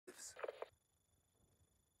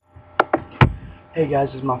Hey guys,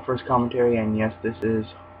 this is my first commentary, and yes, this is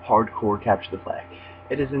hardcore capture the flag.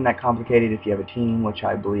 It isn't that complicated if you have a team, which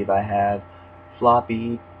I believe I have.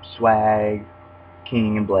 Floppy, Swag,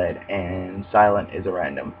 King, and Bled, and Silent is a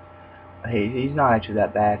random. Hey, he's not actually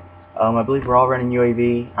that bad. I believe we're all running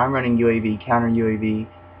UAV. I'm running UAV, counter UAV,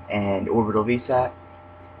 and orbital VSAT.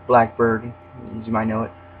 Blackbird, as you might know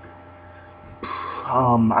it.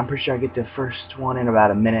 I'm pretty sure I get the first one in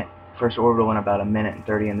about a minute. First orbital in about a minute and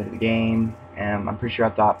 30 into the game. And I'm pretty sure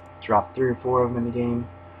I dropped 3 or 4 of them in the game.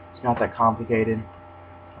 It's not that complicated.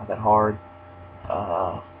 Not that hard.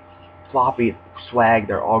 Uh, Floppy, Swag,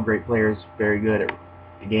 they're all great players. Very good at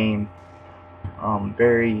the game.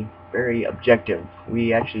 Very objective.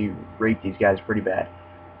 We actually rate these guys pretty bad.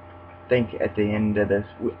 I think at the end of this,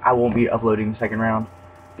 I won't be uploading the second round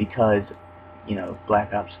because,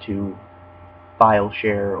 Black Ops 2 file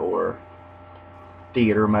share or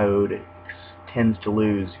theater mode tends to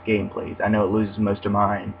lose gameplays. I know it loses most of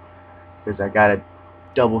mine because I got a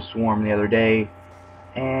double swarm the other day,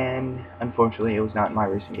 and unfortunately it was not in my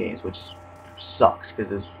recent games, which sucks because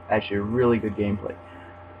it's actually a really good gameplay.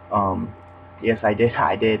 Yes, I did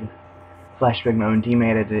flashbang my own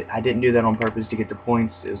teammate. I didn't do that on purpose to get the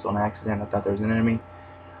points. It was on accident. I thought there was an enemy.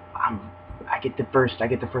 I get the first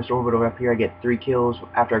orbital up here. I get 3 kills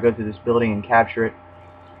after I go through this building and capture it,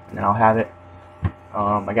 and then I'll have it.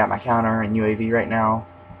 I got my counter and UAV right now.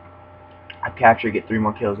 I capture, get 3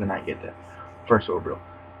 more kills, and I get the first orbital.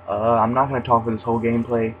 I'm not going to talk for this whole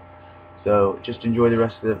gameplay, so just enjoy the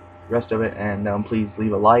rest of it, and please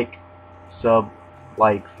leave a like, sub,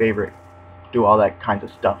 favorite, do all that kinds of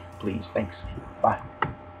stuff, please. Thanks. Bye.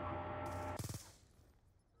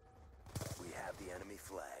 We have the enemy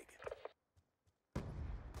flag.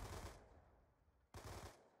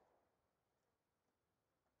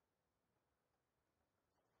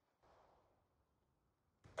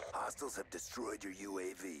 Hostiles have destroyed your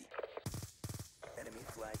UAV. Enemy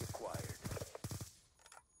flag acquired.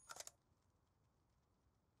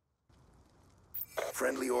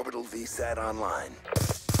 Friendly orbital VSAT online.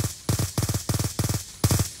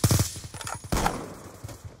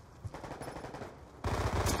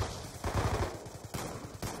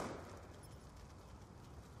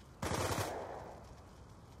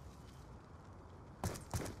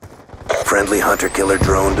 Friendly hunter-killer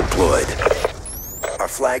drone deployed. Our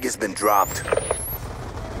flag has been dropped.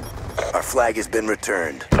 Our flag has been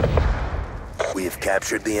returned. We have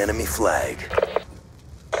captured the enemy flag.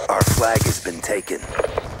 Our flag has been taken.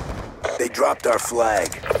 They dropped our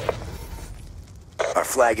flag. Our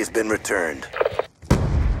flag has been returned.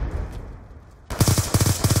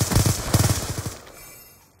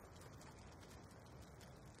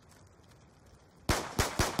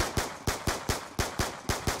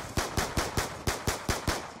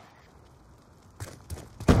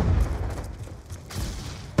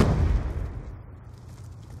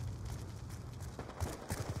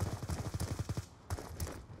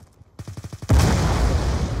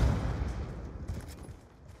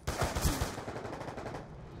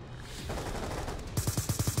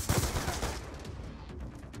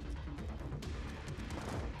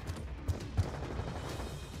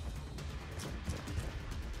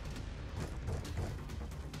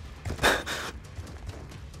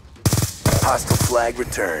 Hostile flag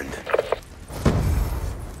returned.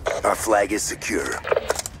 Our flag is secure.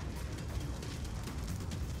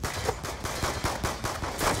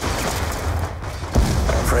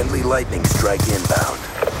 Friendly lightning strike inbound.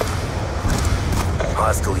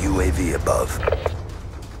 Hostile UAV above.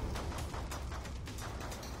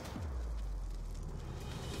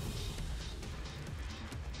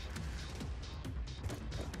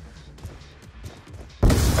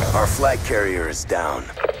 Our flag carrier is down.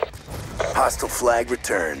 Hostile flag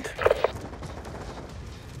returned.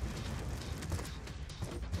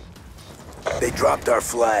 They dropped our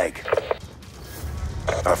flag.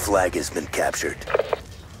 Our flag has been captured.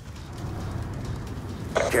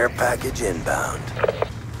 Care package inbound.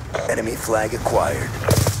 Enemy flag acquired.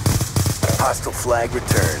 Hostile flag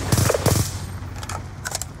returned.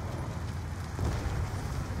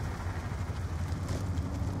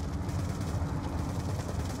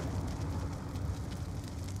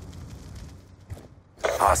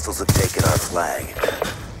 Hostiles have taken our flag.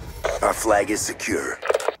 Our flag is secure.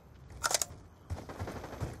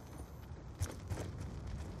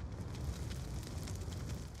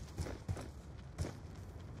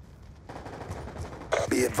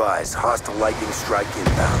 Be advised, hostile lightning strike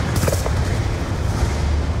inbound.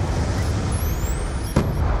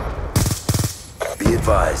 Be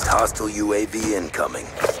advised, hostile UAV incoming.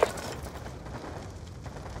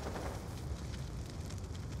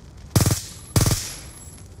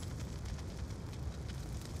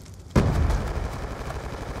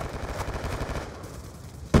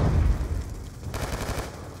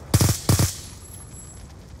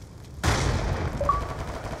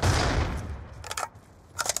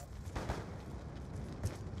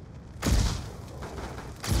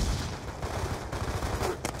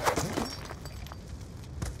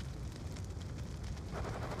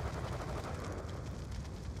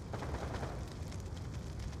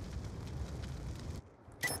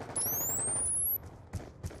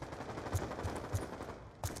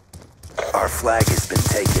 Our flag has been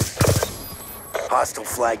taken. Hostile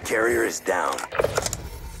flag carrier is down.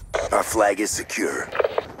 Our flag is secure.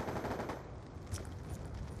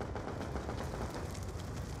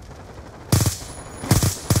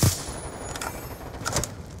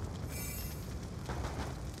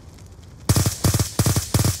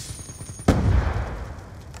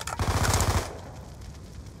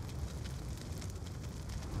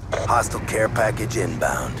 Hostile care package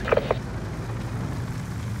inbound.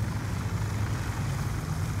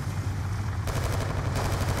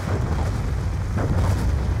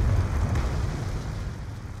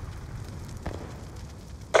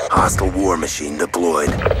 Hostile war machine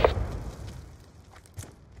deployed.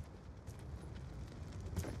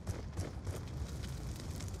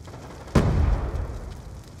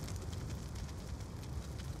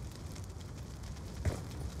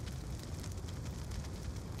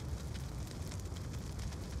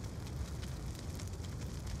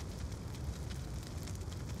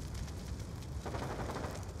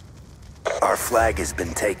 Our flag has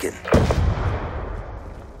been taken.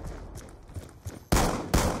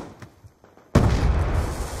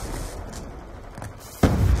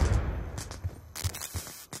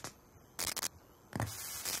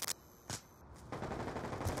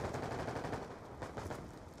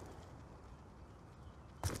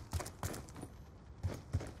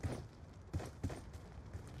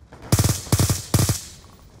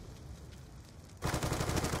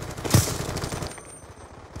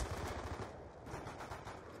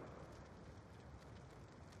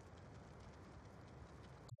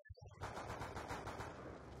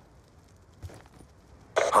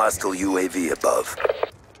 Hostile UAV above.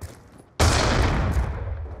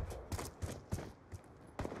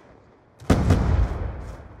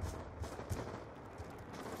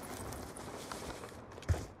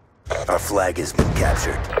 Our flag has been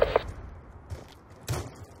captured.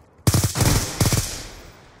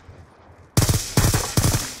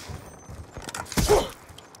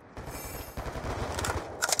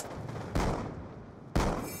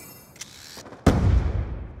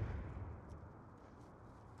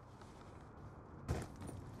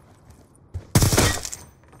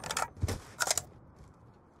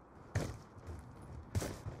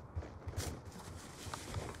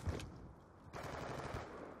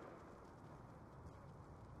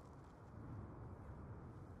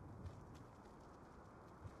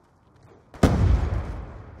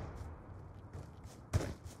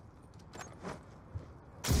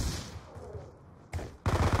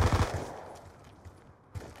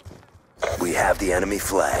 We have the enemy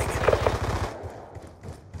flag.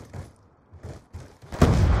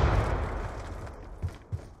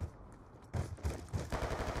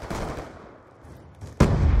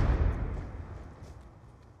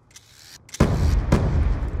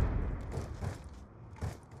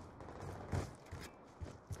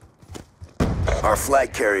 Our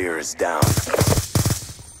flag carrier is down.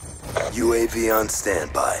 UAV on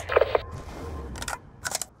standby.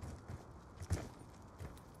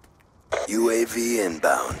 UAV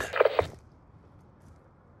inbound.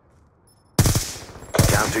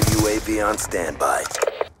 Counter UAV on standby.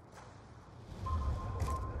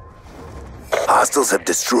 Hostiles have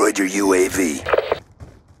destroyed your UAV.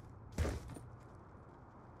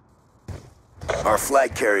 Our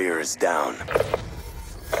flag carrier is down.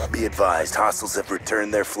 Be advised, hostiles have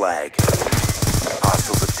returned their flag.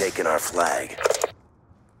 Hostiles have taken our flag.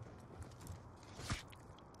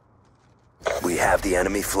 We have the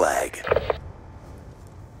enemy flag.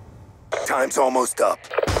 Time's almost up.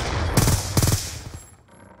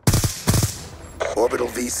 Orbital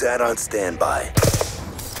VSAT on standby.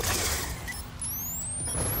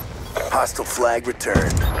 Hostile flag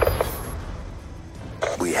returned.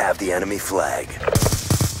 We have the enemy flag.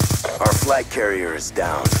 Our flag carrier is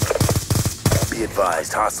down. Be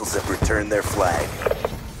advised, hostiles have returned their flag.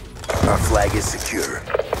 Our flag is secure.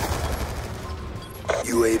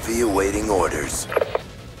 UAV awaiting orders.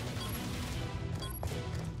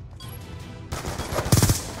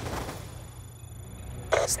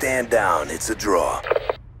 Stand down, it's a draw.